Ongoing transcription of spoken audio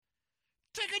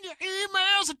Taking your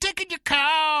emails and taking your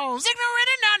calls. Ignorant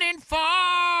and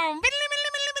uninformed.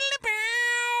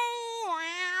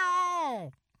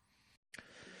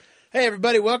 Hey,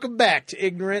 everybody. Welcome back to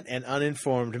Ignorant and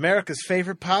Uninformed, America's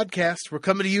favorite podcast. We're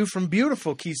coming to you from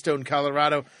beautiful Keystone,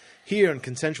 Colorado, here in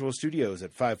Consensual Studios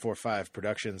at 545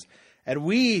 Productions. And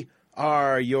we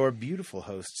are your beautiful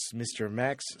hosts, Mr.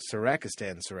 Max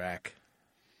Sarakistan Sarak.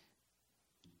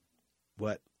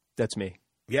 What? That's me.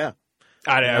 Yeah.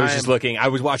 I was just looking. I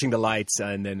was watching the lights,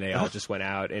 and then they all just went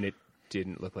out, and it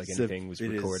didn't look like anything was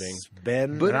recording.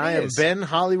 Ben, But and I am Ben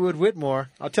Hollywood Whitmore.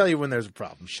 I'll tell you when there's a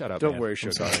problem. Shut up, Don't man. worry,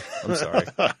 Sugar. I'm sorry.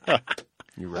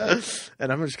 You're right.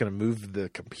 And I'm just going to move the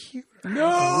computer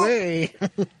No! away.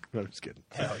 No, I'm just kidding.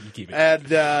 Oh, you keep it. And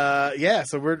yeah,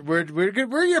 so we're good.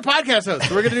 We're your podcast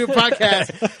hosts. We're going to do a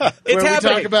podcast where we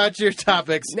happening. talk about your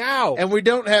topics Now. And we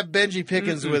don't have Benji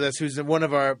Pickens with us, who's one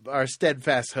of our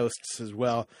steadfast hosts as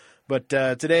well. But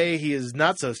today he is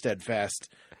not so steadfast.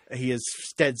 He is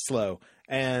stead slow.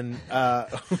 And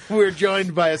we're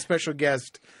joined by a special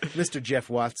guest, Mr. Jeff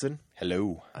Watson.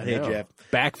 Hello. Hey, Jeff.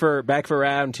 Back for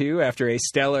round two after a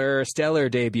stellar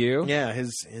debut. Yeah,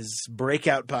 his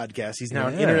breakout podcast. He's now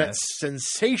an Yeah. internet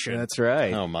sensation. That's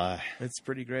right. Oh, my. It's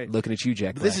pretty great. Looking at you,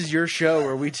 Jack. This is your show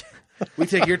where we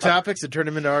take your topics and turn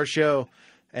them into our show,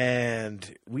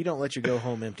 and we don't let you go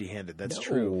home empty-handed. That's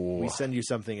true. We send you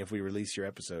something if we release your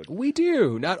episode. We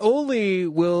do. Not only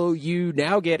will you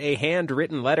now get a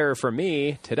handwritten letter from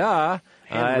me, ta-da.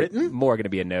 Handwritten? More going to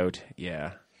be a note,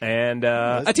 yeah. And Isn't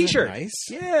a that T-shirt. nice?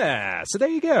 Yeah. So there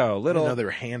you go. Little. Another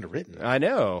handwritten. I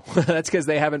know. That's because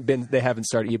they haven't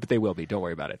started yet, but they will be. Don't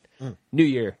worry about it. New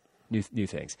year, new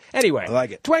things. Anyway, I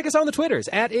like it. Twag us on the Twitters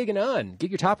at Ig and Un.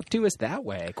 Get your topic to us that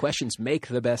way. Questions make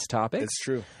the best topics. It's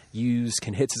true.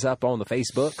 Can hit us up on the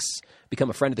Facebooks,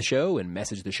 become a friend of the show, and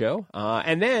message the show.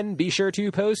 And then be sure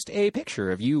to post a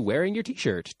picture of you wearing your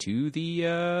T-shirt to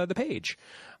the page.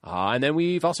 And then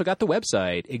we've also got the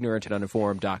website,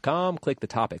 ignorantanduninformed.com. Click the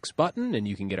topics button, and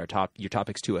you can get your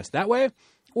topics to us that way.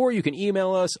 Or you can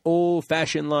email us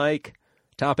old-fashioned like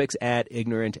topics at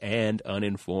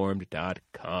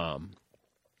ignorantanduninformed.com.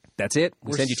 That's it.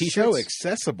 We send you T-shirts. So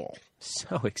accessible.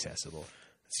 So accessible.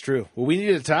 It's true. Well, we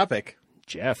needed a topic.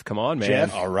 Jeff, come on, man.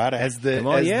 Jeff, All right. Come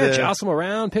on, jostle them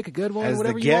around, pick a good one, as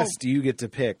whatever the you want. guest, you get to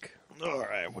pick. All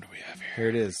right. What do we have here? Here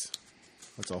it is.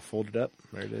 It's all folded up.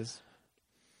 There it is.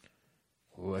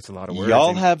 Ooh, that's a lot of words.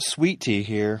 Y'all have sweet tea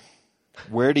here.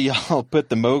 Where do y'all put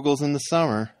the moguls in the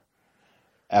summer?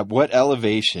 At what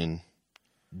elevation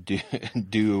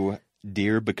do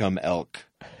deer become elk?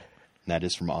 And that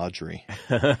is from Audrey.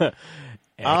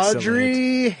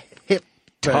 Audrey Hepburn.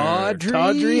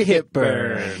 Tawdry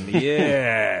Hepburn.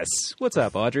 Yes. What's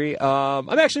up, Audrey? I'm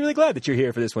actually really glad that you're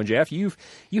here for this one, Jeff. You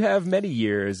have many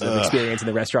years of experience in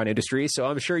the restaurant industry, so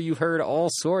I'm sure you've heard all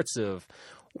sorts of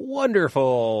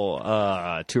wonderful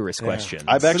tourist questions.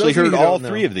 I've For actually those of you heard who all don't know.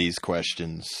 three of these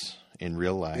questions in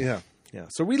real life. Yeah.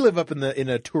 So we live up in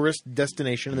a tourist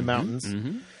destination in the mountains.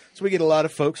 Mm-hmm. So we get a lot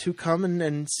of folks who come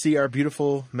and see our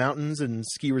beautiful mountains and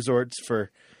ski resorts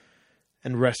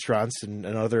and restaurants and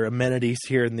other amenities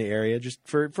here in the area just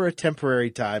for a temporary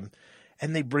time.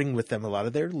 And they bring with them a lot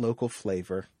of their local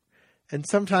flavor and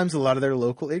sometimes a lot of their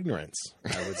local ignorance,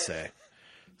 I would say.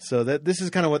 So this is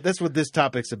kind of that's what this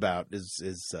topic's about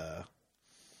is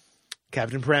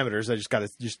Captain Parameters. I just got to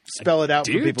spell it out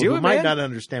for people who might not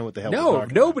understand what the hell we're talking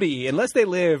about. Nobody, unless they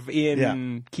live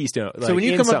in Keystone. So when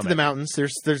you come Summit. up to the mountains,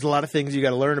 there's a lot of things you got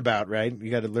to learn about, right?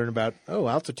 You got to learn about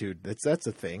altitude. That's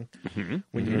a thing.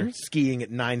 When you're skiing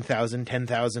at 9,000,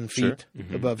 10,000 feet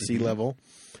above sea level,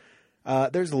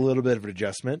 there's a little bit of an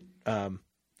adjustment.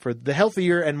 For the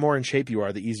healthier and more in shape you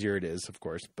are, the easier it is, of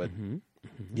course. But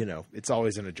you know, it's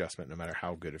always an adjustment, no matter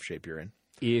how good of shape you're in.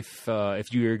 If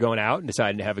you're going out and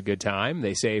deciding to have a good time,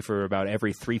 they say for about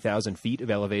every 3,000 feet of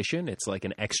elevation, it's like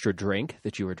an extra drink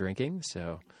that you were drinking.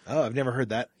 So, I've never heard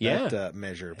that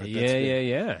measure. But that's good.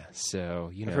 yeah.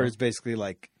 So I've heard it's basically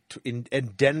like in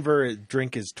Denver, a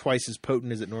drink is twice as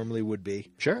potent as it normally would be.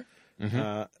 Sure.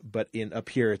 But up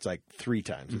here, it's like 3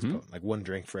 times as potent. Like one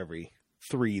drink for every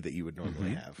 3 that you would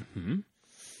normally have.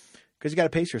 Because you got to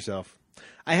pace yourself.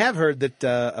 I have heard that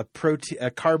a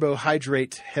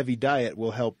carbohydrate heavy diet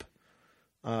will help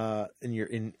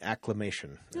in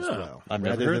acclimation as well. I've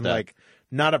never rather heard than that. like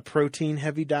not a protein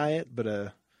heavy diet, but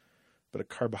a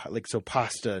carbohydrate, like so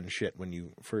pasta and shit when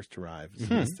you first arrive is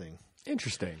this thing.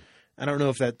 Interesting. I don't know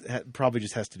if that probably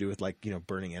just has to do with like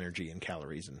burning energy and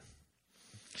calories and.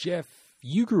 Jeff,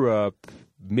 you grew up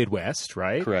Midwest,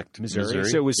 right? Correct. Missouri. Missouri.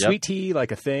 So was Yep. sweet tea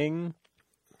like a thing?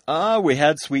 We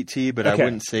had sweet tea, but Okay. I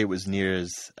wouldn't say it was near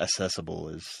as accessible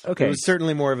as. Okay. It was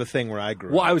certainly more of a thing where I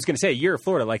grew Well, up. I was going to say, you're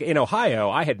Florida. Like in Ohio,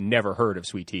 I had never heard of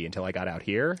sweet tea until I got out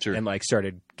here Sure. and like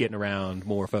started getting around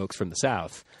more folks from the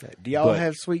South. Do y'all but-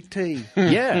 have sweet tea?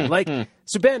 Yeah, like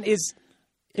so. Ben, is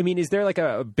there like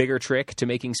a bigger trick to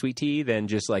making sweet tea than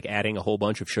just like adding a whole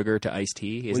bunch of sugar to iced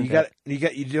tea? Well,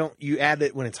 you add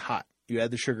it when it's hot. You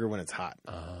add the sugar when it's hot.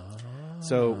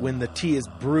 So when the tea is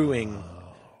brewing,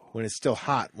 when it's still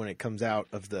hot, when it comes out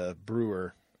of the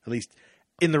brewer, at least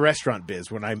in the restaurant biz,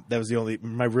 that was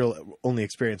my real only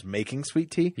experience making sweet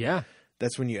tea. Yeah.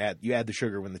 That's when you add the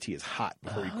sugar when the tea is hot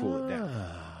before you cool it down,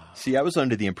 See, I was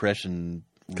under the impression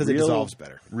because it dissolves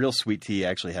better. Real sweet tea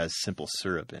actually has simple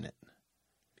syrup in it.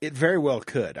 It very well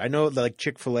could. I know like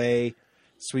Chick-fil-A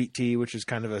sweet tea, which is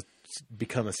kind of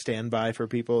become a standby for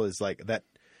people, is like that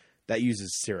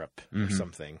uses syrup or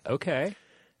something. Okay.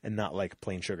 And not like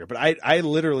plain sugar. But I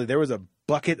literally, there was a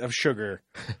bucket of sugar,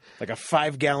 like a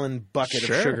 5-gallon bucket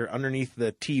Sure. of sugar underneath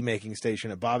the tea making station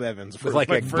at Bob Evans. With like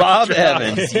a Bob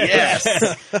Evans, yes.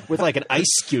 with like an ice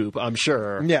scoop, I'm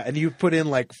sure. Yeah, and you put in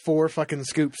like 4 fucking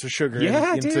scoops of sugar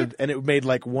Yeah, into, dude. and it made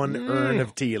like 1 urn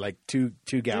of tea, like 2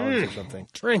 gallons or something.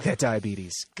 Drink that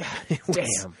diabetes. God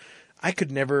damn. I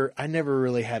never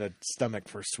really had a stomach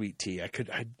for sweet tea.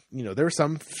 There were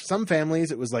some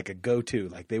families it was like a go-to,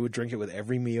 like they would drink it with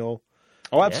every meal.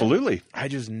 Oh, absolutely. I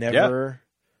just never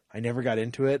got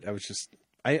into it. I was just,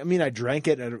 I drank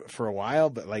it for a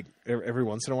while, but like every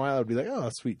once in a while I'd be like,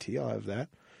 oh, sweet tea, I'll have that.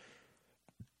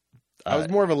 I was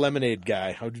more of a lemonade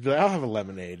guy. I would be like, I'll have a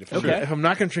lemonade. If I'm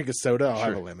not going to drink a soda, I'll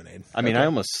have a lemonade. I mean,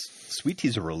 sweet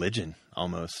tea's a religion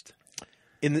almost.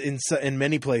 In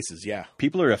many places, yeah.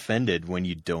 People are offended when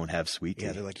you don't have sweet tea.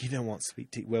 Yeah, they're like, you don't want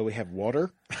sweet tea. Well, we have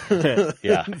water.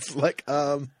 Yeah. It's like,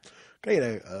 God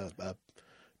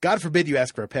forbid you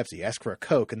ask for a Pepsi. Ask for a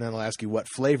Coke, and then they'll ask you what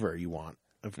flavor you want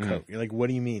of Coke. You're like, what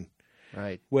do you mean?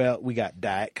 Right. Well, we got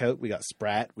Diet Coke, we got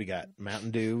Sprite, we got Mountain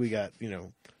Dew, we got,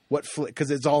 because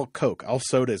it's all Coke. All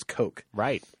soda is Coke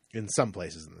Right. in some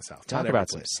places in the South. Talk Not about every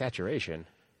some place. saturation.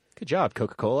 Good job,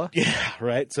 Coca-Cola. Yeah,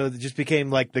 right? So it just became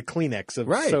like the Kleenex of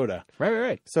Right. soda.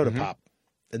 Right. Soda pop.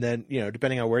 And then,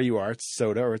 depending on where you are, it's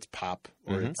soda or it's pop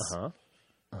or it's, I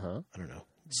don't know.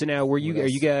 So now, are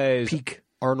you guys Peak.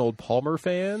 Arnold Palmer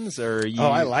fans? Or are you... Oh,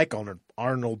 I like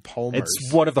Arnold Palmer's.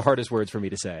 It's one of the hardest words for me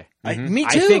to say. Me too.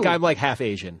 I think I'm like half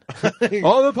Asian.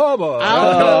 Arnold Palmer.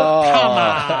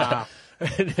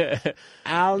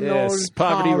 Arnold Yes,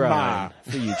 poverty Palmer. rhyme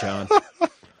for you, John.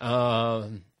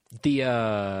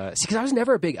 Because I was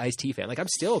never a big iced tea fan. Like I'm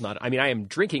still not. I mean, I am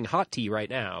drinking hot tea right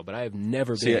now, but I have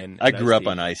never See, been. I an grew iced up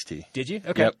on tea. iced tea. Did you?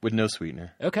 Okay. Yep, with no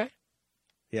sweetener. Okay.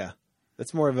 Yeah.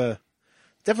 That's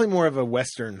definitely more of a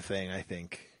Western thing, I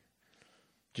think.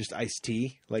 Just iced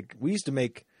tea. Like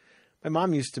my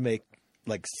mom used to make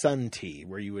like sun tea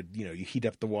where you would, you heat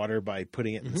up the water by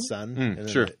putting it in the sun. And then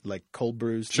sure. Like cold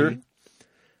brews tea. Sure.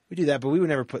 We do that, but we would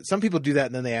never some people do that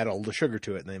and then they add all the sugar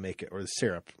to it and they make it, or the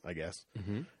syrup, I guess,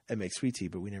 and make sweet tea,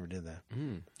 but we never did that.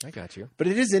 I got you. But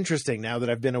it is interesting now that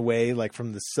I've been away like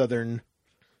from the Southern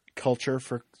culture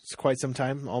for quite some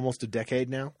time, almost a decade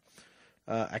now.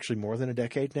 Actually more than a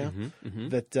decade now,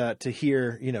 that to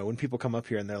hear, when people come up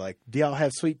here and they're like, do y'all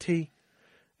have sweet tea?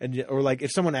 And, or like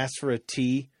if someone asks for a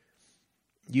tea,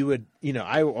 you would,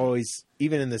 I always,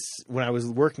 even in this, when I was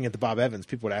working at the Bob Evans,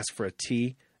 people would ask for a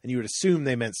tea and you would assume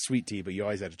they meant sweet tea, but you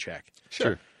always had to check.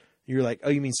 Sure. You're like, oh,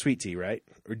 you mean sweet tea, right?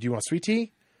 Or do you want sweet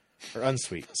tea or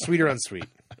unsweet? Sweet or unsweet?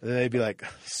 And then they'd be like,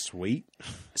 sweet?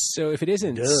 So if it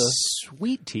isn't Duh.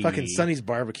 sweet tea, Fucking Sonny's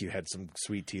Barbecue had some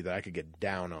sweet tea that I could get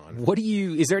down on. what do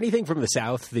you? Is there anything from the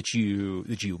South that you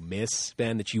miss,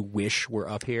 Ben? That you wish were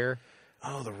up here?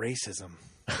 Oh, the racism.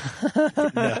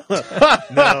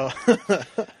 No.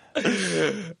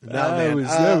 No, man.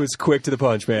 That was quick to the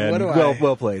punch, man. what do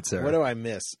Well played, sir. What do I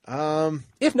miss?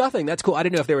 If nothing, that's cool. I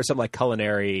didn't know if there was some like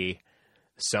culinary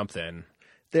something.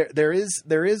 There is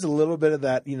a little bit of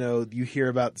that, you hear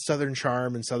about Southern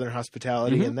charm and Southern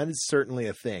hospitality, and that is certainly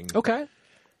a thing Okay.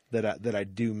 that I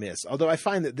do miss. Although I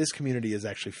find that this community is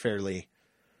actually fairly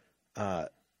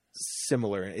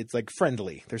similar. It's like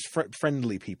friendly. There's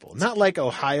friendly people, not like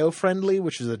Ohio friendly,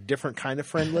 which is a different kind of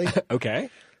friendly. Okay.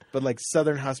 But like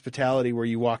Southern hospitality where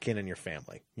you walk in and your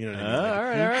family. You know what I mean? Like, all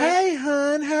right. hey,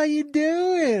 hon, how you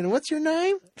doing? What's your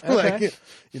name? Okay. Like,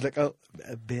 he's like, oh,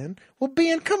 Ben? Well,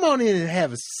 Ben, come on in and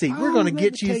have a seat. We're Oh, going to let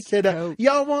get me you take set your up. coat.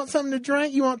 Y'all want something to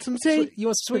drink? You want some tea? You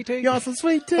want some sweet tea? You want some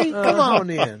sweet tea? Come on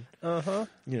in.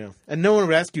 And no one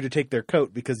would ask you to take their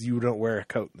coat because you don't wear a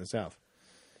coat in the South.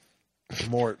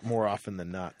 More often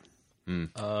than not.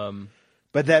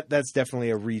 But that's definitely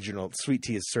a regional. Sweet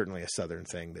tea is certainly a southern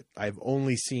thing that I've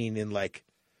only seen in like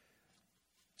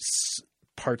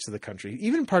parts of the country,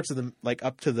 even parts of the like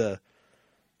up to the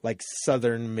like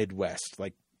southern Midwest,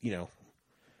 like, you know,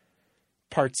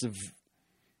 parts of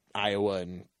Iowa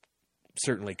and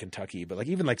certainly Kentucky, but like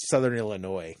even like southern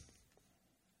Illinois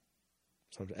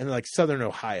and like southern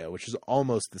Ohio, which is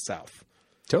almost the South.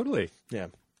 Totally. Yeah.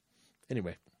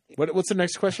 Anyway, what's the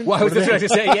next question? Well, I was going to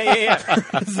say, yeah.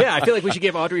 Yeah, I feel like we should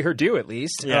give Audrey her due at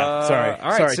least. Yeah, sorry. All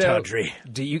right, sorry, so Tawdry.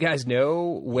 do you guys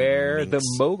know where Minx. the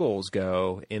moguls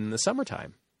go in the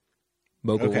summertime?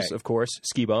 Moguls, Okay. of course,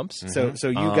 ski bumps. So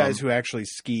you guys who actually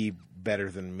ski better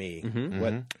than me,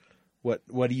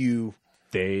 what do you?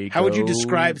 How would you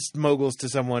describe moguls to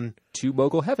someone? to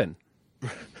mogul heaven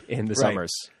in the Right.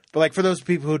 summers? But like for those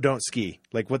people who don't ski,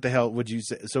 like what the hell would you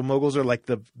say? So moguls are like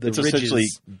the It's ridges essentially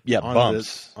on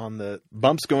bumps. on the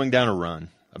Bumps going down a run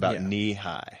about Yeah. knee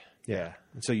high. yeah.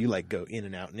 And so you like go in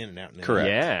and out and in and out. And in Correct.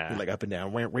 And out. Yeah. You're like up and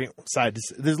down, side to.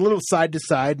 There's a little side to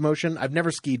side motion. I've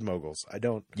never skied moguls. I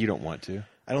don't Want to.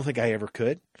 I don't think I ever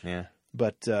could. Yeah.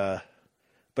 But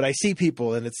I see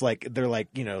people and it's like they're like,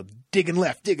 you know, digging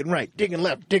left, digging right, digging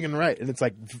left, digging right, and it's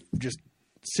like just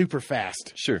super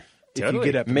fast. Sure. If Totally.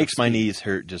 you get up, It makes enough my speed. knees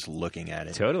hurt just looking at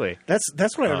it. Totally. That's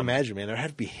what I would imagine, man. There had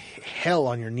to be hell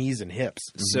on your knees and hips.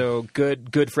 So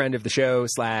good friend of the show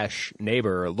 /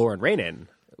 neighbor Lauren Rainin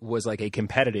was like a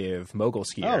competitive mogul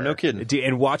skier. Oh, no kidding.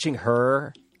 And watching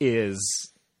her is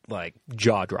like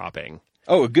jaw dropping.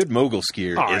 Oh, a good mogul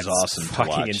skier Oh, is it's awesome to fucking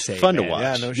watch. insane, Fun man. to watch.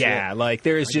 Yeah, no shit. Yeah, like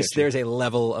there's get you. there's a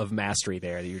level of mastery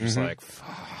there that you're just like,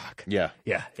 fuck. Yeah.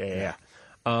 Yeah.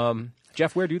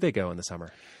 Jeff, where do they go in the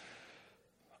summer?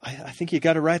 I think you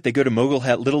got it right. They go to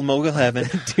Little Mogul Heaven,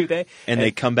 Do they? and they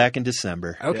come back in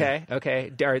December.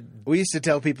 Okay. We used to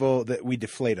tell people that we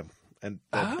deflate them and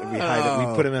we hide it.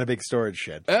 We put them in a big storage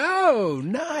shed Oh,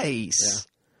 nice.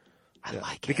 I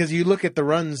like it. because you look at the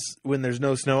runs when there's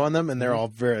no snow on them and they're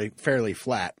all fairly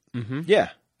flat. Yeah.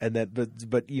 And that,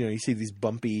 but you know, you see these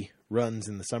bumpy runs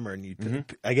in the summer, and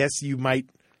I guess you might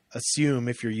assume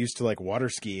if you're used to like water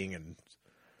skiing and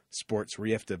sports where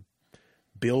you have to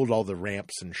build all the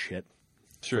ramps and shit,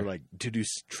 Sure. for like to do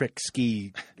trick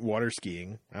ski water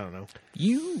skiing. I don't know.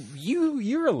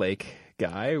 You're a lake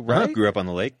guy, Uh-huh. right? Grew up on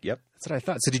the lake. Yep. That's what I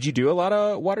thought. So did you do a lot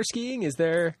of water skiing? Is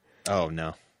there? Oh,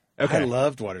 no. Okay. I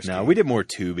loved water skiing. No, we did more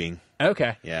tubing.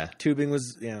 Okay. Yeah. Tubing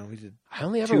was, we did I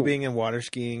only ever tubing and water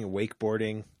skiing and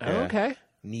wakeboarding, Oh, okay.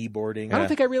 knee boarding. I don't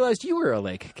think I realized you were a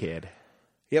lake kid.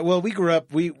 Yeah, well, we grew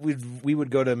up. We would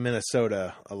go to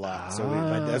Minnesota a lot. So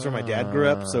that's where my dad grew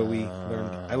up. So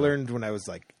I learned when I was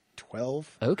like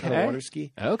 12 how Okay. to water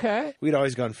ski. Okay. We'd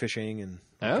always gone fishing and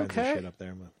all kinds Okay. of shit up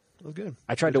there. But it was good.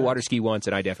 I tried to water ski once,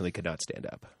 and I definitely could not stand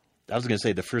up. I was going to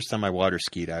say the first time I water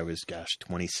skied, I was,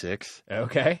 26.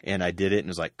 Okay. And I did it and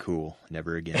was like, cool,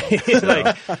 never again.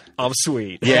 Like, I'm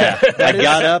sweet. Yeah. I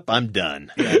got up, I'm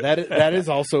done. Yeah, that is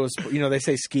also they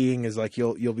say skiing is like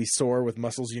you'll be sore with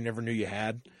muscles you never knew you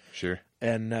had, Sure.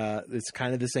 and it's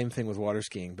kind of the same thing with water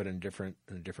skiing, but in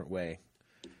a different way.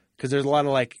 Because there's a lot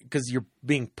of because you're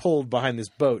being pulled behind this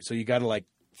boat, so you got to like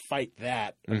fight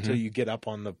that until you get up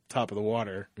on the top of the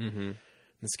water. Mm-hmm.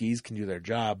 The skis can do their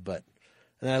job, but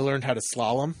and then I learned how to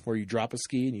slalom, where you drop a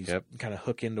ski and you kind of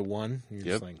hook into one. And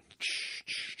you're just like,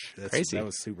 Crazy. That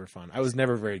was super fun. I was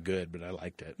never very good, but I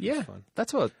liked it. It Yeah. was fun.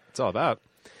 That's what it's all about.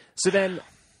 So then,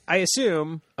 I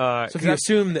assume. So if you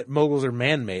assume that moguls are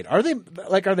man-made, are they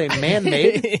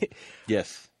man-made?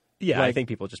 Yes. yeah, I think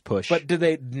people just push. But do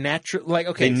they naturally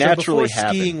They naturally before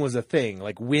happen. skiing was a thing,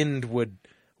 like wind would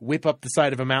whip up the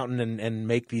side of a mountain and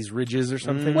make these ridges or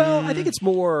something? well, I think it's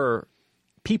more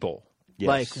people. Yes.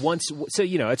 Like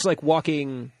it's like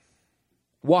walking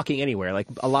anywhere. Like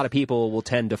a lot of people will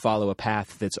tend to follow a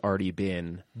path that's already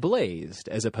been blazed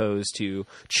as opposed to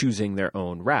choosing their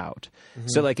own route.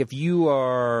 So like if you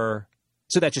are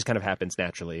so that just kind of happens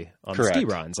naturally on the ski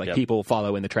Correct. runs. Like Yep. people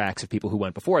follow in the tracks of people who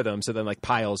went before them. So then like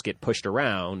piles get pushed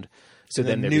around. So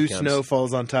then there new becomes, snow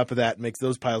falls on top of that, makes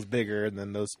those piles bigger, and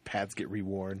then those paths get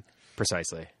reworn.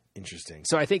 precisely. Interesting.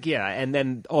 So I think and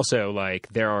then also like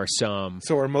there are some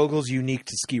So are moguls unique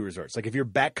to ski resorts? Like if you're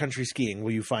backcountry skiing,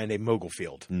 will you find a mogul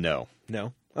field? No.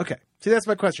 No? Okay. See, that's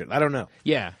my question. I don't know.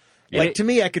 yeah. Like to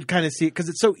me, I could kind of see it because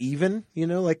it's so even.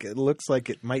 Like it looks like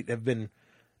it might have been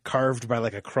carved by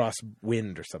like a cross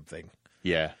wind or something.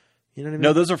 Yeah. You know what I mean?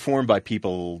 No, those are formed by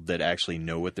people that actually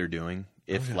know what they're doing.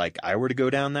 If like I were to go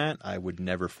down that, I would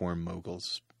never form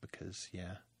moguls because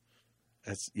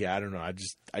I don't know. I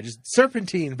just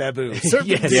serpentine baboo.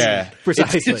 Serpentine. Yes. Yeah.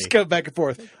 Precisely. Just go back and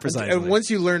forth. Precisely. And once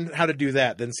you learn how to do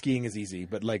that, then skiing is easy.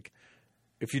 But like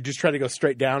If you just try to go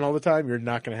straight down all the time, you're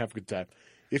not going to have a good time.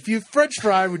 If you French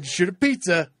fry when you shoot a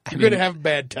pizza, you're going to have a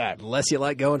bad time. Unless you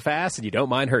like going fast and you don't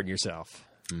mind hurting yourself,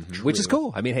 which is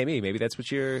cool. I mean, hey, maybe that's what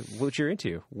you're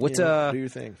into. What Do your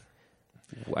thing.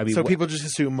 I mean, So people just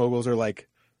assume moguls are like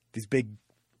these big.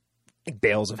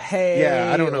 bales of hay.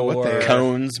 Yeah, I don't know what they are.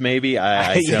 Cones, maybe.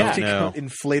 I Yeah. don't know.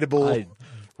 Inflatable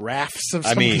rafts of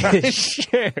some mean- kind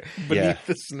Sure. beneath Yeah.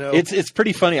 the snow. It's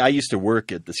pretty funny. I used to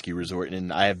work at the ski resort,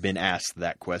 and I have been asked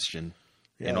that question.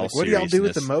 Yeah, in all like, what do y'all do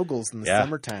with the seriousness. moguls in the Yeah.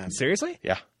 summertime? Seriously?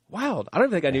 Yeah, Wild. I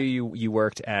don't think I knew you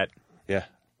worked at. yeah.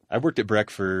 I worked at Breck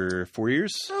for 4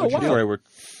 years. Oh, wow. Before I worked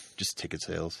just ticket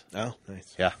sales. Oh,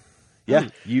 nice. Yeah, yeah.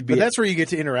 You'd be. But that's where you get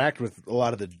to interact with a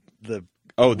lot of the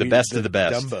best of the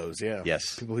best. Dumbos, yeah.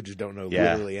 Yes. People who just don't know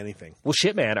Yeah. literally anything. Well,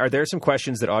 shit, man. Are there some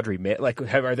questions that Audrey missed? Like,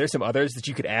 are there some others that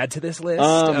you could add to this list?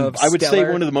 Of I would say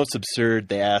stellar- one of the most absurd.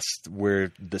 They asked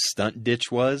where the stunt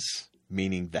ditch was,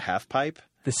 meaning the half pipe.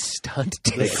 the stunt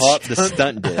They ditch. call it the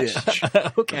stunt ditch.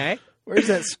 Okay. Where's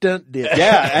that stunt ditch?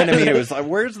 Yeah, and I mean it was like,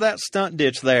 where's that stunt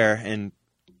ditch there? And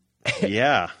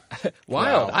yeah,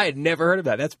 Wild. Wow. I had never heard of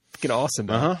that. That's fucking awesome.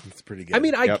 Man. That's pretty good. I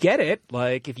mean, I Yep. get it.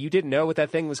 Like, if you didn't know what that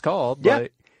thing was called, Yeah.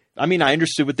 but I mean I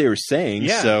understood what they were saying.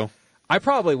 Yeah. So I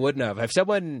probably wouldn't have. If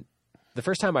someone, the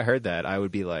first time I heard that, I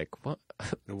would be like, what?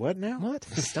 what now? What?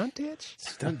 Stunt ditch?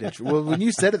 Stunt ditch. Well, when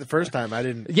you said it the first time, I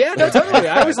didn't. Yeah, no, totally.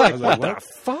 I was like, what what? the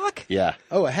fuck? yeah,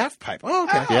 Oh, a half pipe. Oh,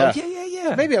 okay. Yeah. Oh,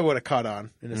 yeah. Maybe I would have caught on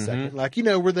in a second. Like,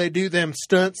 where they do them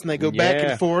stunts and they go back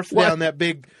Yeah. and forth What? down that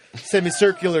big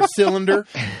semicircular cylinder.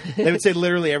 They would say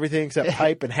literally everything except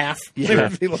pipe and half. They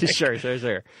would be like- Sure.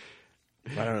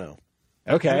 I don't know.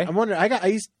 Okay. I'm wondering.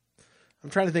 I'm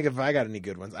trying to think if I got any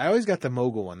good ones. I always got the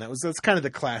mogul one. That's kind of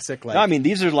the classic. Like, I mean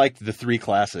these are like the three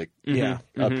classic yeah.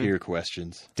 up here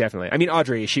questions. Definitely. I mean,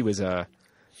 Audrey, she's a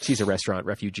restaurant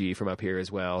refugee from up here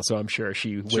as well, so I'm sure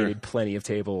she waited plenty of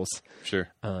tables Sure.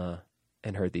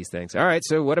 and heard these things. All right,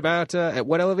 so what about at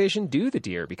what elevation do the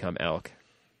deer become elk?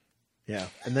 Yeah.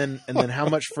 And then how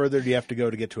much further do you have to go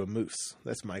to get to a moose?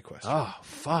 That's my question. Oh,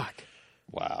 fuck.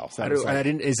 Wow. I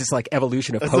didn't. Is this like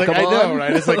evolution of It's Pokemon? like, I know,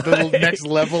 right? It's like the next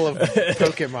level of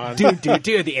Pokemon.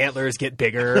 Dude, the antlers get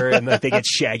bigger and like, they get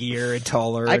shaggier and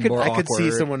taller I and could more awkward.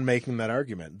 see someone making that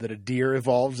argument that a deer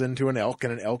evolves into an elk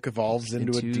and an elk evolves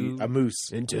into a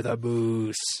moose. into the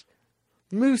moose.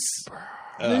 Moose.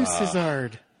 Moose is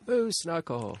hard. Moose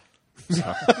knuckle.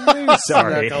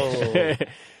 Sorry. Knuckle.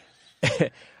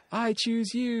 I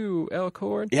choose you,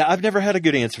 Elkhorn. Yeah, I've never had a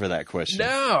good answer for that question.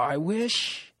 No, I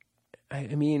wish. I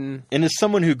mean, And as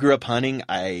someone who grew up hunting,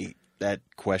 that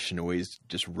question always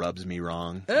just rubs me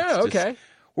wrong. oh, It's just- okay.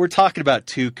 We're talking about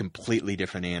two completely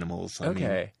different animals. I mean,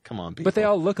 Okay. come on, people. But they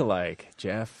all look alike,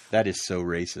 Jeff. That is so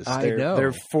racist. I They're, know.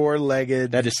 They're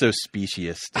four-legged. That is so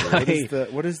speciest.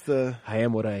 What is the I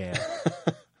am what I am.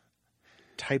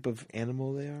 type of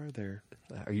animal they are? They're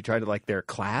Are you trying to like their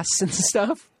class and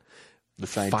stuff? The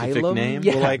scientific Phylum? name?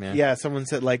 Yeah. well, like man. yeah. Someone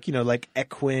said like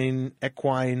equine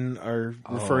are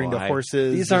referring to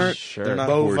horses. These aren't. Sure. They're not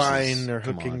bovine horses. are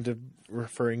Come hooking on. to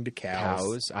referring to cows.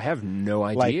 Cows? I have no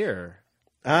idea.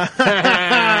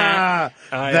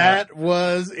 That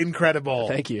was incredible.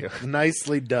 Thank you.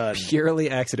 Nicely done. Purely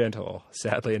accidental,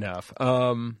 sadly enough.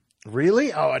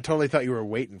 Really? Oh, I totally thought you were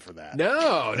waiting for that.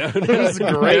 No. That was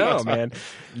great. No, man.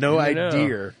 No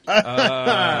idea.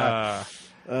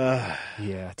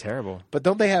 Yeah, terrible. But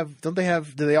don't they have? Do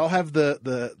they all have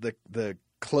the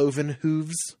cloven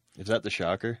hooves? Is that the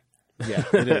shocker? Yeah,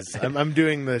 it is. I'm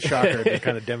doing the shocker to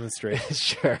kind of demonstrate.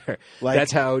 Sure. Like-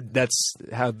 that's how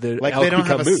the Like elk they don't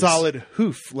become have a moose. solid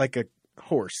hoof like a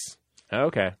horse.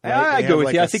 Okay. Right? I They go have with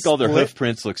like you. a I think all their split. hoof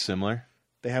prints look similar.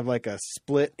 They have like a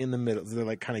split in the middle. They're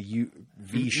like kind of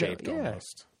V-shaped Yeah.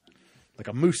 almost, like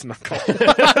a moose knuckle.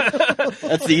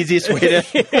 That's the easiest way to.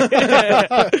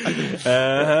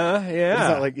 Yeah. It's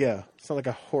not like it's not like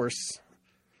a horse.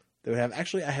 They would have.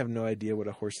 Actually, I have no idea what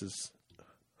a horse's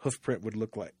hoof print would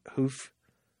look like. Hoof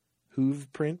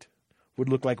print would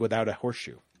look like without a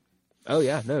horseshoe. Oh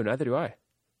yeah. No, neither do I.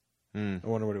 I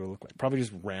wonder what it would look like. Probably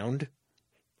just round.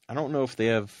 I don't know if they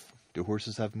have. Do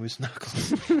horses have moose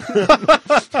knuckles?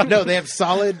 No, they have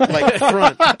solid like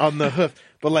front on the hoof,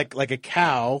 but like a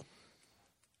cow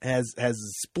has a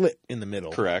split in the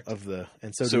middle. Correct. Of the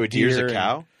and so So do a deer's deer a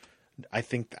cow? I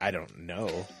think I don't know.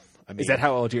 I mean, Is that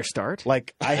how all deer start?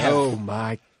 like I have? Oh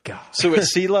my god. So at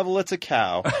sea level, it's a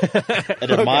cow. At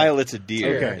a mile, it's a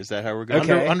deer. Okay. Is that how we're going?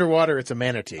 Okay. Underwater, it's a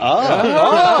manatee.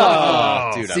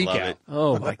 Oh, dude, sea I love cow. it.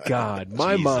 Oh my god.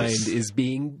 My Jesus. mind is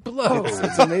being blown.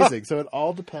 It's amazing. So it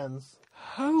all depends.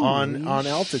 Holy on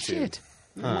altitude. shit.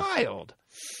 Wild.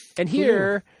 And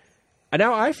here,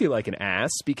 Now I feel like an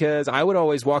ass because I would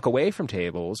always walk away from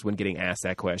tables when getting asked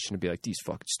that question and be like, these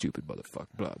fucking stupid motherfuckers,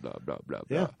 blah, blah, blah, blah,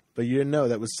 blah. Yeah, but you didn't know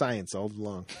that was science all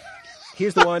along.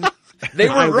 Here's the one. They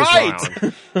were right.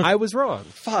 I was wrong.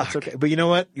 Fuck. It's okay. But you know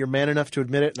what? You're man enough to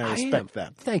admit it, and I am. respect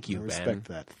that. Thank you, I Ben. respect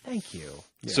that. Thank you.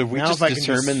 Yeah. So we Now just if I can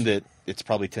determined that it's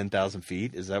probably 10,000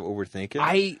 feet. Is that what we're thinking?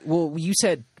 Well, you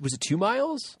said, was it 2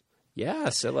 miles? Yeah,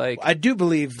 so like... I do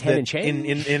believe 10 that and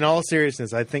change? in all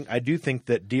seriousness, I do think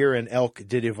that deer and elk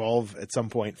did evolve at some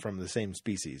point from the same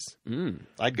species.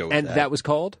 I'd go with and that was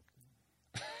called?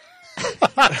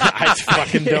 I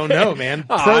fucking don't know, man.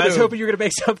 I was hoping you were going to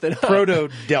make something up.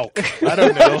 Proto-delk. I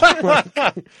don't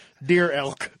know. Deer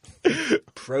elk.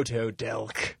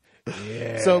 Proto-delk.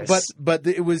 Yes. So, but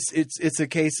it's a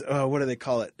case. What do they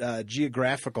call it?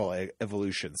 Geographical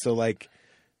evolution. So, like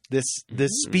this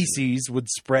species would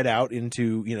spread out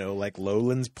into like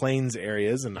lowlands, plains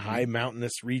areas, and high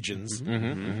mountainous regions,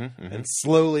 and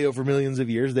slowly over millions of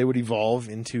years, they would evolve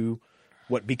into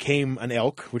what became an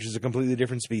elk, which is a completely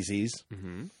different species.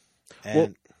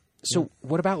 And So,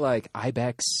 what about like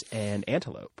ibex and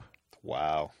antelope?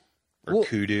 Wow. Or Well-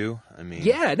 kudu. I mean,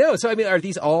 Yeah, no. So, I mean,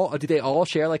 do they all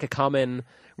share like a common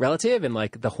relative and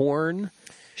like the horn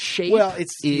shape? well, is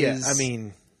I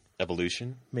mean,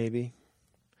 evolution. maybe.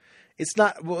 It's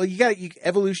not. Well,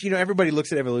 evolution. Everybody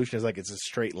looks at evolution as like it's a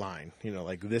straight line.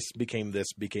 Like this became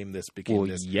this, became this, became well,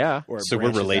 this. yeah. Or it So we're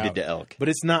branches related out. to elk. But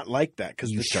it's not like that because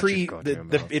You the shut your tree, goddamn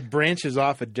mouth. it branches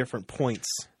off at different points,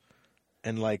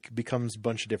 and like becomes a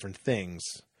bunch of different things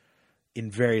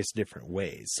in various different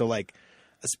ways. So like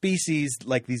a species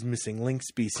like these missing link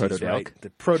species, Protodelk. right? The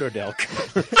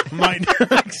protodelk might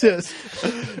exist,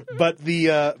 but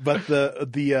the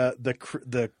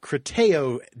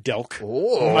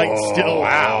Cretaeodelk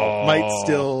might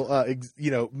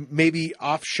still maybe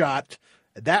offshot.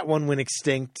 That one went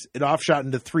extinct. It offshot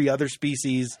into 3 other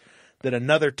species that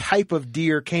another type of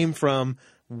deer came from,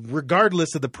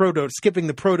 regardless of skipping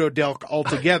the protodelk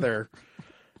altogether.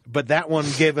 But that one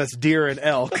gave us deer and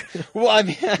elk. Well,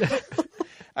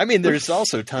 I mean, there's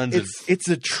also tons of. It's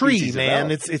a tree, species of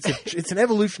man. elk. It's an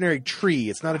evolutionary tree.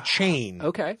 It's not a chain.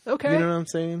 Okay. You know what I'm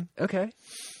saying? Okay.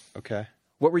 Okay.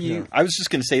 What were you? I was just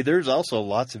going to say there's also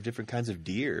lots of different kinds of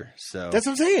deer. So That's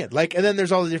what I'm saying. Like, and then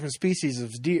there's all the different species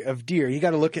of deer. You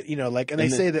got to look at, and they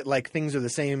And say that like things are the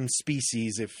same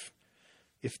species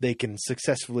if they can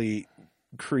successfully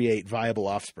create viable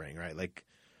offspring, right? Like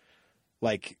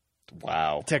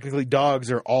wow. technically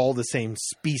dogs are all the same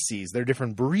species. They're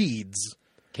different breeds,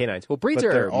 Canines. Well, breeds but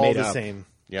are they're all made the up same.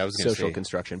 Yeah, I was going to social say.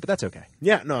 construction, but that's okay.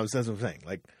 Yeah, no, that's what I'm saying.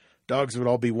 Like dogs would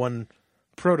all be one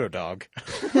proto dog.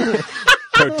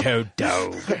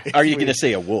 Proto-dog. Are you going to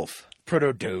say a wolf?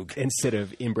 Proto dog. Instead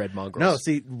of inbred mongrels. No,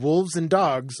 see, wolves and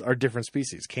dogs are different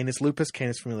species. Canis lupus,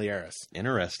 Canis familiaris.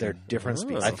 Interesting. They're different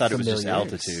species. I thought it was just familiar.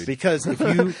 altitude. Because if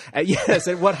you, Yes,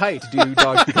 at what height do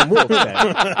dogs become wolves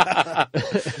then?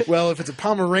 well, if it's a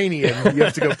Pomeranian, you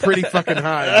have to go pretty fucking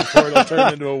high before it'll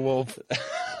turn into a wolf.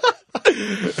 But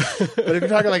if you're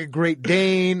talking like a Great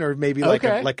Dane or maybe like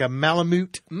Okay. a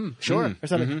Malamute Sure. or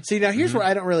something. See, now here's where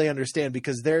I don't really understand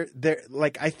because they're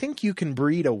like I think you can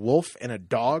breed a wolf and a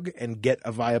dog and get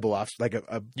a viable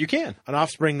You can. an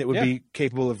offspring that would Yeah. be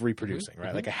capable of reproducing,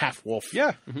 right? Like a half wolf.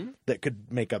 Yeah. That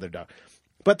could make other dogs.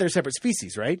 But they're separate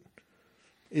species, right?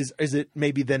 Is it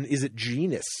maybe then is it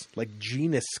genus? Like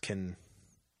genus can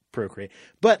procreate.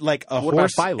 But like a What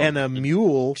about horse phylum? and a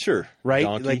mule, Sure. right?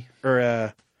 Donkey. Like or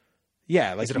a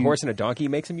yeah, like Is it a horse and a donkey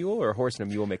makes a mule, or a horse and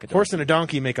a mule make a donkey? horse and a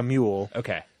donkey make a mule.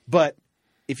 Okay. But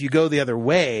if you go the other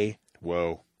way,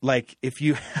 Whoa. like if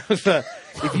you have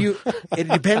it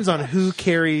depends on who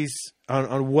carries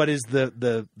on what is the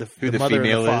the mother and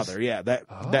female the is? father. Yeah, that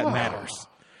matters.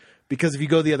 Because if you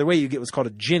go the other way, you get what's called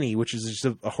a ginny, which is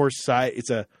just a horse size. It's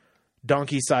a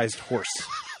donkey-sized horse.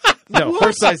 No,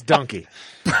 horse-sized donkey.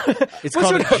 It's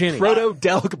called a ginny.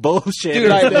 Proto-delk bullshit.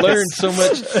 Dude, I've learned so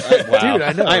much. Wow. Dude,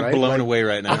 I know, I'm right? blown Like- away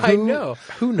right now. I know.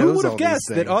 Who knows Who would all have these guessed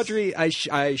that things? Audrey?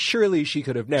 I surely she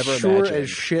could have never Sure imagined. as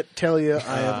shit, tell you,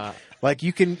 I am. Like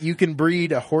you can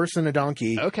breed a horse and a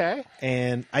donkey. Okay.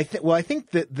 And I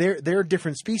think that they're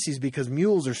different species because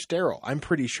mules are sterile. I'm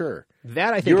pretty sure.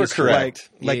 That I think You're is correct.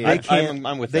 Like Yeah. they can't.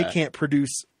 I'm with they that. can't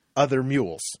produce other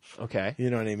mules. Okay. You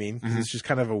know what I mean? 'Cause it's just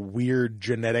kind of a weird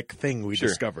genetic thing we Sure.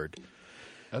 discovered.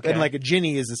 Okay. And like a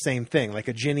ginny is the same thing. Like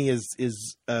a ginny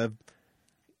is a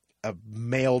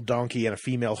male donkey and a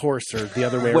female horse, or the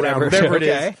other way around. Whatever. Whatever it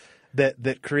Okay. is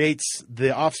that creates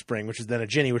the offspring, which is then a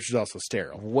ginny, which is also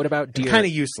sterile. What about deer? Kind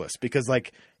of useless because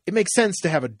like it makes sense to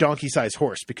have a donkey-sized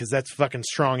horse because that's a fucking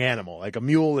strong animal. Like a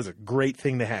mule is a great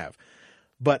thing to have.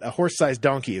 but a horse-sized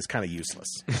donkey is kind of useless.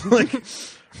 Like,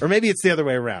 or maybe it's the other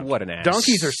way around. What an ass.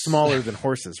 Donkeys are smaller than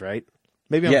horses, right?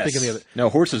 Maybe I'm thinking the other. No,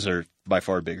 horses are by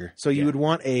far bigger. So you would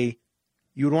want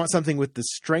something with the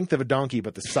strength of a donkey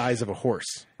but the size of a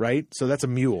horse, right? So that's a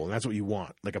mule, and that's what you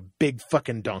want, like a big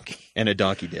fucking donkey And a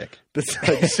donkey dick. that's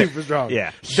like super strong.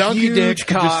 Yeah. Donkey Huge dick,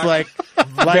 cock. just like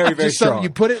Very, very just something- strong. You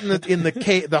put it in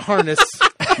the harness,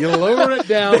 you lower it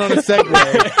down on a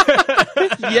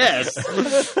Segway, Yes.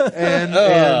 and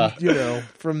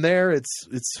from there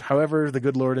it's however the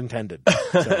good Lord intended.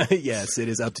 So, Yes, it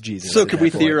is up to Jesus. So at could that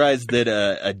we point. theorize that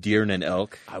a deer and an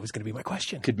elk I was going to be my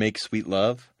question. could make sweet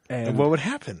love? and what would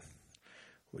happen?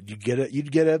 You'd get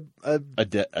a A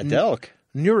delk.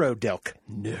 neurodelk.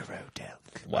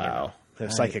 Neurodelk. Wow. They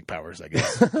have psychic powers, I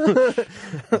guess.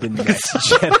 The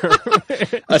next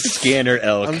generation. A scanner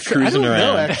elk I'm sure, cruising I don't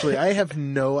around. know, actually. I have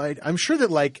no idea. I'm sure that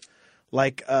like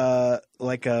a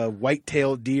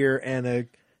white-tailed deer and a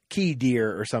key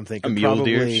deer or something A could mule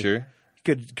probably, deer, sure.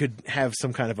 could have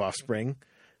some kind of offspring,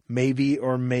 maybe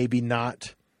or maybe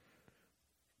not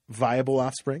viable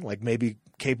offspring, like maybe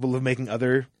capable of making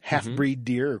other half-breed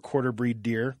deer or quarter-breed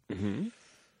deer. Mm-hmm.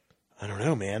 I don't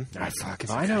know, man.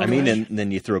 I know. I mean, and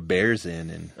then you throw bears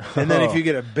in, And then if you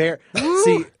get a bear,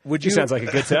 see, would you? Sounds like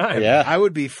a good time. yeah, I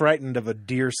would be frightened of a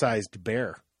deer-sized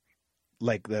bear,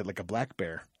 like a black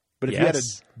bear. But if you had a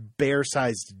Yes.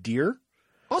 bear-sized deer,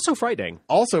 Also frightening.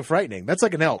 also frightening. That's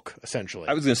like an elk, essentially.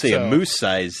 I was going to say So, a moose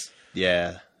size.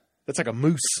 Yeah, That's like a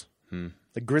moose,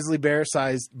 a grizzly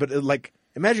bear-sized. But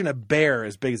imagine a bear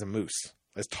as big as a moose,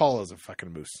 as tall as a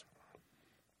fucking moose.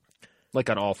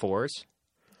 Like on all fours.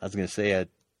 I was going to say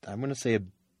I'm going to say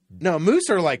No,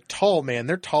 moose are like tall, man.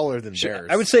 They're taller than bears.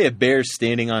 I would say a bear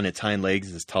standing on its hind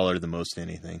legs is taller than most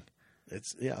anything.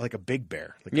 It's like a big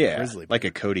bear, like a Yeah, grizzly bear. like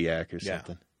a Kodiak or Yeah.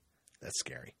 something. That's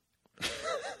scary.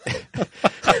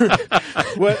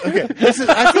 What? Okay,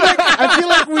 I feel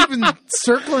like we've been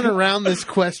circling around this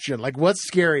question. Like, what's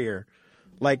scarier?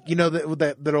 Like,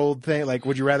 that old thing. Like,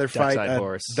 would you rather fight Duck-sized a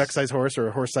horse. duck-sized horse or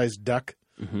a horse-sized duck?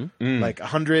 Mm-hmm. Like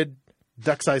 100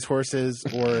 duck-sized horses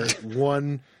or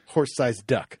one horse-sized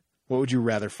duck. What would you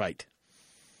rather fight?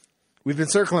 We've been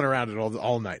circling around it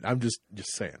all night. I'm just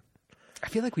saying. I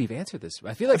feel like we've answered this.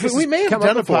 I feel like We may have come done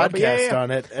up a before, but podcast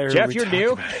on it. or Jeff, we you're talked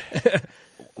new. about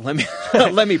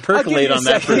it. Let me percolate on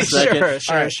that for a second.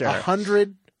 Sure, sure.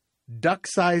 100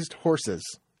 duck-sized horses.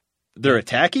 They're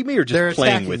attacking me or just They're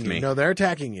playing attacking with you. me? No, they're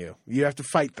attacking you. You have to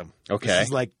fight them. Okay. This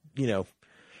is like,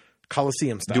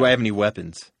 Colosseum style. Do I have any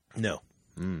weapons? No.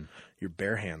 Your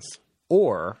bare hands.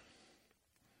 Or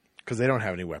Because they don't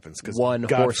have any weapons. Because one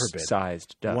God forbid.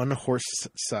 horse-sized duck. One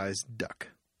horse-sized duck.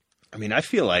 I mean, I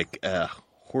feel like a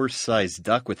horse-sized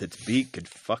duck with its beak could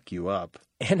fuck you up.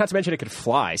 And not to mention it could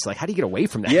fly. So, how do you get away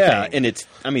from that Yeah, thing?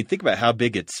 and think about how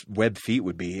big its web feet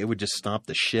would be. It would just stomp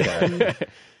the shit out of you.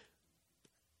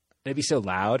 It'd be so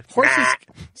loud. Horses.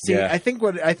 See, Yeah. I think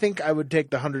I would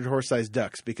take the 100 horse-sized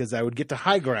ducks because I would get to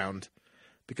high ground.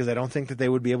 Because I don't think that they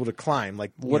would be able to climb.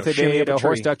 Like, What if they shimmy made up a tree.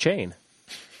 horse duck chain?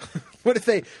 What if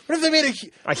they made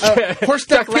a horse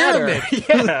duck ladder. pyramid?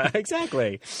 Yeah,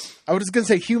 exactly. I was going to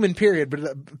say human pyramid,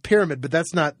 but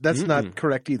that's not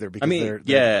correct either. Because I mean,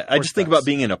 they're I horse just think ducks. about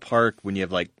being in a park when you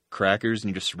have like crackers and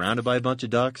you're just surrounded by a bunch of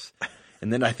ducks.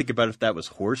 And then I think about if that was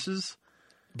horses.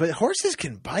 But horses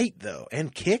can bite though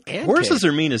and kick. And Horses kick.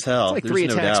 are mean as hell. It's like There's 3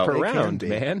 no attacks doubt. per They can round, be.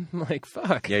 man. Like,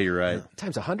 fuck. Yeah, you're right.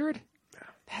 Times 100?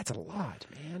 That's a lot,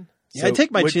 man. Yeah, I'd take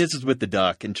my which- chances with the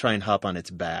duck and try and hop on its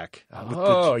back.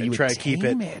 Oh, and you try would to keep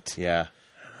tame it. Yeah.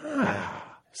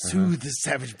 Soothe the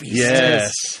savage beast.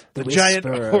 Yes. The giant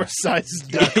Whisperer.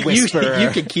 horse-sized duck. you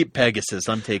Whisperer. can keep Pegasus.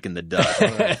 I'm taking the duck.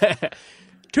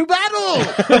 To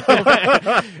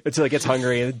battle! Until it gets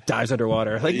hungry and dives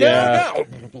underwater. Like, Yeah.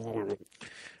 no.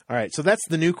 All right, so that's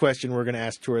the new question we're going to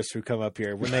ask tourists who come up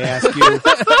here. When they ask you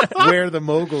where the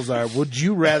moguls are, would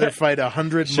you rather fight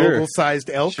 100 Sure. mogul-sized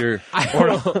elk Sure. I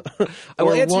will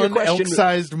or answer your one question.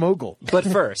 elk-sized mogul? But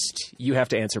first, you have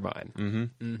to answer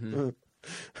mine.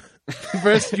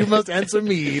 First, you must answer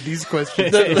me these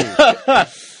questions. I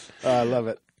love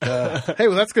it. Hey,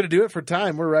 well, that's going to do it for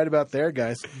time. We're right about there,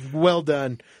 guys. Well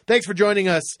done. Thanks for joining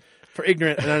us for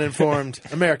Ignorant and Uninformed,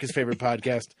 America's favorite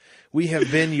podcast. We have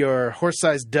been your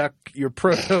horse-sized duck, your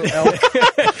proto-elk,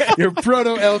 your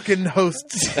proto-elkin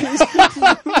hosts,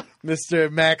 Mr.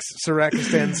 Max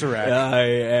Sarakistan Sarak. I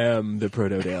am the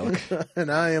proto-elk. And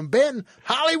I am Ben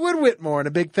Hollywood Whitmore. And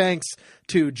a big thanks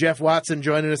to Jeff Watson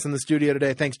joining us in the studio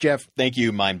today. Thanks, Jeff. Thank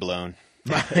you, mind blown.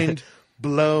 Mind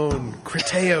blown.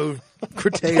 Creteo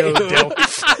Delk.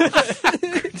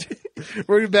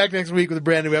 We're going to be back next week with a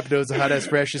brand new episode of Hot Ass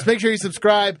Fresh. Just make sure you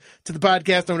subscribe to the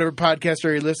podcast on whatever podcast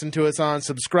area you listen to us on.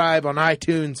 Subscribe on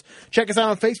iTunes. Check us out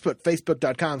on Facebook,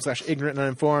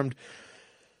 facebook.com/ignorantanduninformed.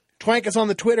 Twank us on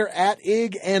the Twitter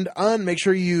 @ig&un. Make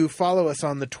sure you follow us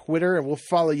on the Twitter, and we'll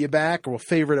follow you back, or we'll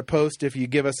favorite a post if you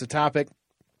give us a topic.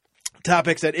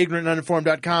 Topics at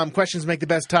ignorantanduninformed.com. Questions make the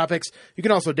best topics. You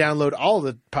can also download all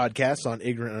the podcasts on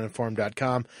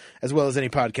ignorantanduninformed.com, as well as any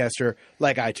podcaster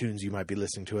like iTunes you might be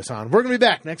listening to us on. We're going to be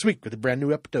back next week with a brand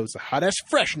new episode of Hot Ass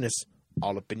Freshness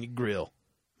all up in your grill.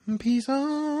 Peace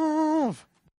off.